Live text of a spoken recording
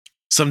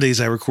Some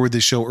days I record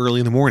this show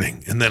early in the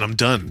morning and then I'm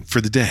done for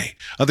the day.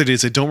 Other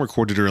days I don't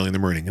record it early in the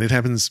morning and it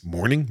happens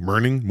morning.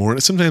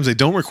 Sometimes I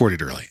don't record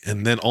it early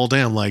and then all day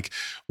I'm like,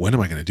 when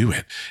am I going to do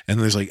it? And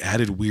there's like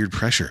added weird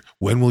pressure.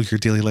 When will your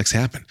daily Lex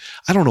happen?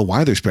 I don't know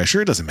why there's pressure.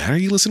 It doesn't matter.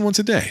 You listen once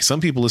a day.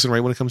 Some people listen right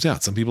when it comes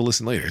out. Some people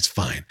listen later. It's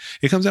fine.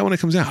 It comes out when it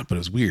comes out, but it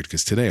was weird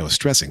because today I was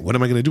stressing. When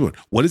am I going to do it?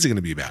 What is it going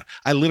to be about?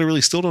 I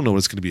literally still don't know what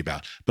it's going to be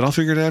about, but I'll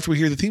figure it out after we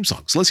hear the theme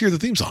song. So let's hear the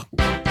theme song.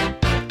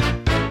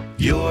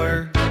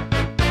 Your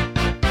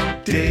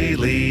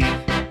Daily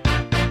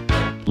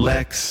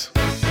Lex.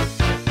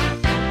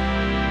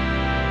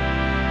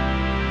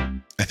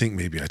 I think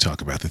maybe I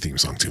talk about the theme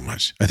song too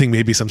much. I think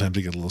maybe sometimes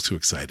I get a little too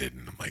excited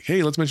and I'm like,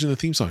 hey, let's mention the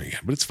theme song again,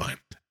 but it's fine.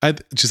 I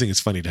just think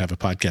it's funny to have a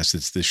podcast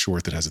that's this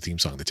short that has a theme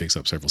song that takes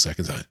up several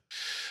seconds on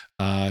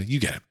it. You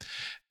get it.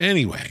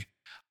 Anyway,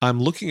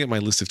 I'm looking at my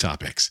list of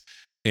topics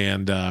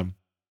and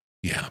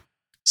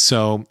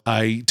So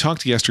I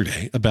talked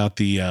yesterday about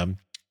the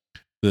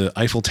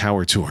Eiffel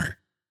Tower tour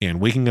and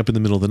waking up in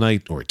the middle of the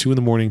night or at 2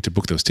 a.m. to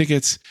book those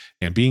tickets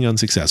and being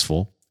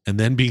unsuccessful and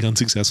then being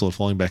unsuccessful at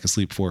falling back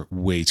asleep for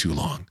way too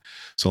long.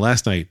 So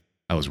last night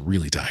I was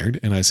really tired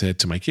and I said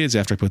to my kids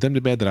after I put them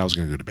to bed that I was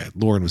going to go to bed.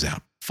 Lauren was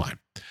out. Fine.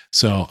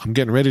 So I'm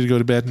getting ready to go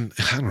to bed. And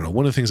I don't know.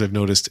 One of the things I've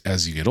noticed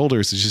as you get older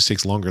is it just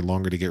takes longer and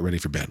longer to get ready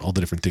for bed. All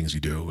the different things you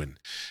do and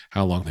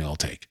how long they all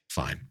take.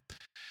 Fine.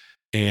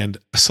 And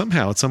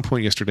somehow at some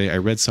point yesterday, I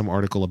read some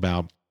article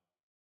about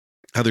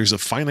how there's a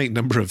finite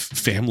number of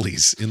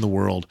families in the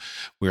world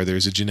where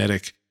there's a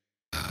genetically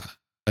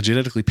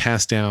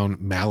passed down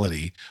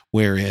malady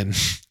wherein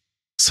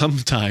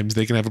sometimes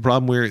they can have a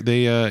problem where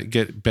they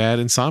get bad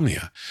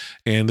insomnia,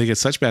 and they get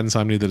such bad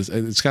insomnia that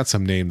it's got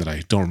some name that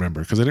I don't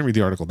remember because I didn't read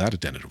the article that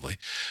attentively,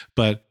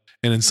 but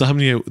an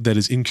insomnia that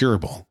is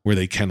incurable where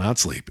they cannot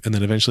sleep. And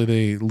then eventually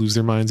they lose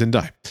their minds and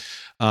die.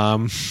 I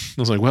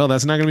was like, well,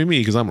 that's not going to be me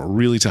because I'm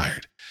really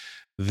tired.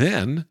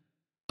 Then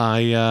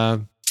I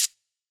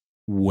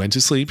went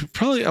to sleep.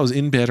 Probably I was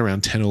in bed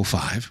around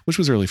 10:05, which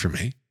was early for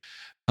me.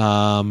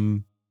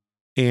 Then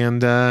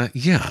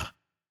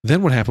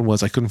what happened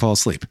was I couldn't fall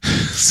asleep.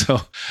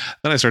 So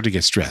then I started to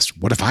get stressed.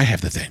 What if I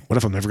have the thing? What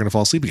if I'm never going to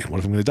fall asleep again? What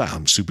if I'm going to die?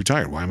 I'm super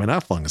tired. Why am I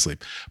not falling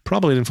asleep?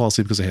 Probably didn't fall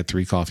asleep because I had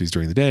 3 coffees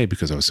during the day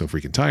because I was so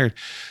freaking tired.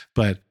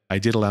 But I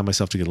did allow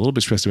myself to get a little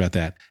bit stressed about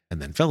that and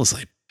then fell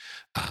asleep.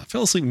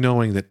 Fell asleep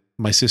knowing that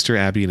my sister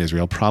Abby in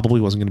Israel probably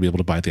wasn't going to be able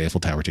to buy the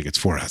Eiffel Tower tickets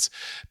for us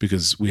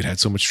because we had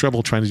so much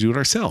trouble trying to do it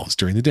ourselves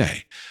during the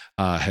day.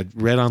 Had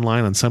read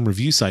online on some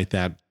review site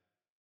that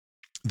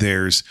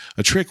there's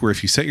a trick where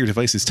if you set your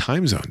device's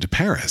time zone to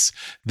Paris,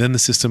 then the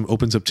system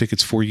opens up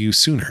tickets for you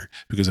sooner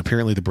because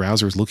apparently the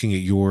browser is looking at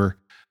your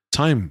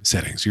time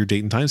settings, your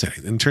date and time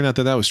settings. And it turned out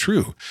that was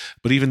true.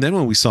 But even then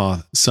when we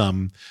saw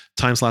some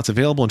time slots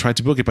available and tried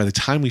to book it, by the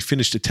time we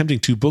finished attempting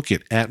to book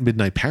it at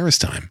midnight Paris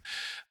time,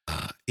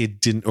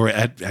 it didn't, or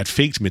at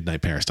faked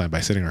midnight Paris time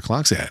by setting our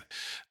clocks at,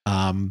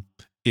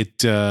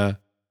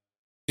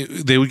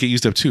 they would get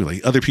used up too.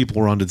 Like other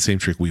people were onto the same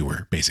trick we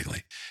were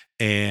basically.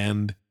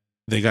 And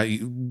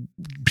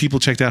people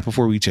checked out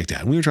before we checked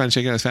out. And we were trying to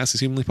check out as fast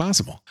as humanly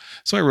possible.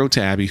 So I wrote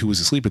to Abby, who was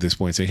asleep at this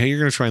point, saying, hey, you're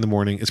going to try in the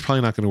morning. It's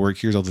probably not going to work.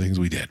 Here's all the things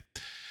we did.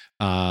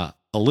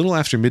 A little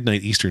after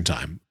midnight Eastern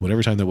time,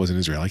 whatever time that was in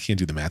Israel, I can't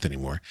do the math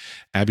anymore.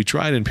 Abby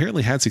tried and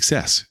apparently had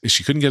success.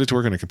 She couldn't get it to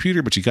work on her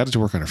computer, but she got it to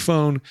work on her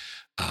phone,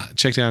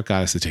 checked out,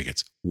 got us the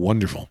tickets.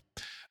 Wonderful.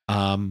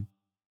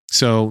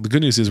 So the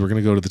good news is we're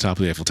going to go to the top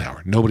of the Eiffel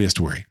Tower. Nobody has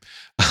to worry.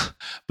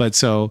 But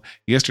so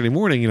yesterday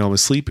morning, I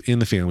was asleep in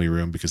the family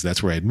room because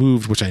that's where I had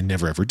moved, which I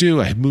never ever do.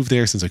 I had moved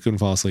there since I couldn't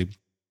fall asleep.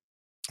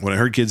 When I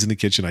heard kids in the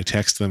kitchen, I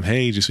text them,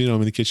 hey, just so you know,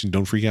 I'm in the kitchen.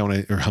 Don't freak out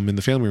or I'm in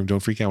the family room.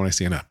 Don't freak out when I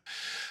stand up.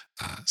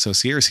 So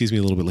Sierra sees me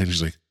a little bit later.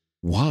 She's like,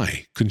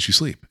 why couldn't you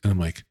sleep? And I'm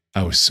like,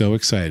 I was so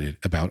excited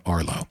about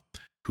Arlo.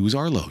 Who's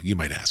Arlo, you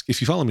might ask?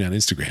 If you follow me on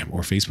Instagram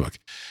or Facebook,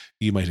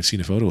 you might have seen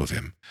a photo of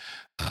him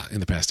in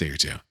the past day or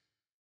two.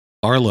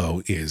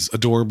 Arlo is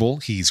adorable.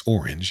 He's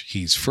orange.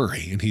 He's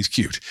furry and he's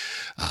cute.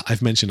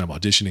 I've mentioned I'm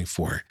auditioning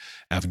for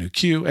Avenue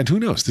Q, and who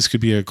knows, this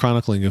could be a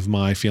chronicling of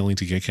my failing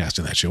to get cast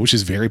in that show, which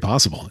is very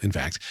possible, in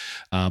fact.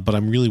 But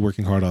I'm really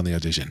working hard on the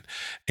audition.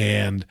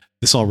 And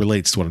this all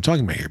relates to what I'm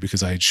talking about here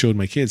because I had showed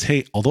my kids,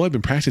 hey, although I've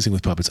been practicing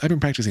with puppets, I've been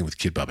practicing with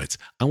kid puppets.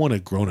 I want a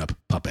grown-up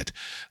puppet.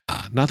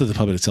 Not that the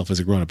puppet itself is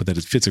a grown-up, but that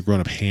it fits a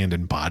grown-up hand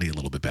and body a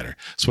little bit better.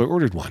 So I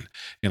ordered one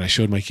and I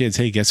showed my kids,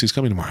 hey, guess who's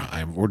coming tomorrow?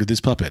 I ordered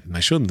this puppet, and I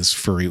showed them this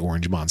furry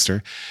orange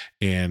monster.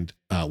 And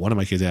one of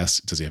my kids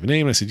asked, does he have a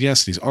name? And I said,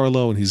 yes, he's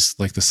Arlo, and he's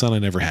like the son I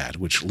never had,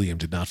 which Liam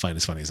did not find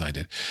as funny as I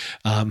did.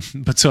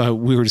 But so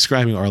we were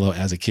describing Arlo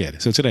as a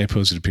kid. So today I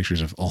posted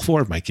pictures of all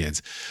 4 of my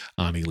kids,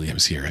 Ani, Liam,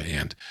 Sierra,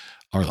 and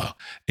Arlo.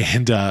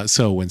 And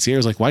so when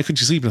Sierra's like, why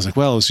couldn't you sleep? And I was like,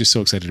 well, I was just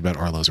so excited about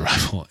Arlo's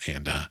arrival.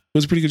 And it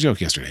was a pretty good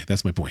joke yesterday.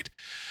 That's my point.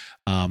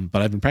 But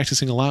I've been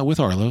practicing a lot with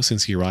Arlo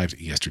since he arrived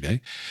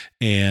yesterday.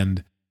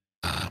 And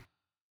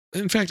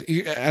in fact,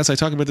 as I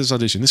talk about this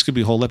audition, this could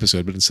be a whole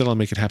episode, but instead I'll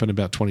make it happen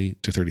about 20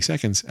 to 30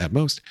 seconds at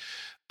most.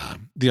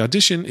 The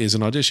audition is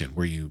an audition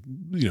where you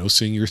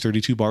sing your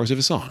 32 bars of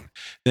a song.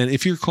 Then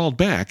if you're called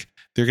back,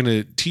 they're going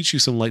to teach you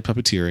some light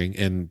puppeteering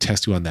and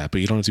test you on that,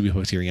 but you don't have to be a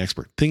puppeteering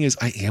expert. Thing is,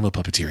 I am a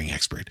puppeteering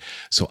expert.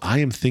 So I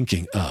am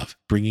thinking of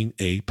bringing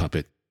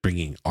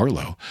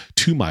Arlo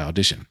to my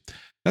audition.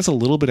 That's a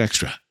little bit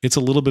extra. It's a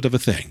little bit of a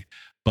thing,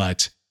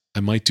 but I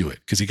might do it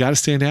because you got to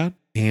stand out,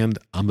 and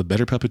I'm a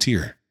better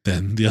puppeteer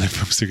than the other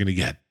folks they're going to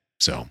get.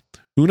 So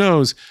who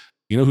knows?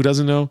 You know who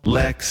doesn't know?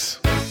 Lex.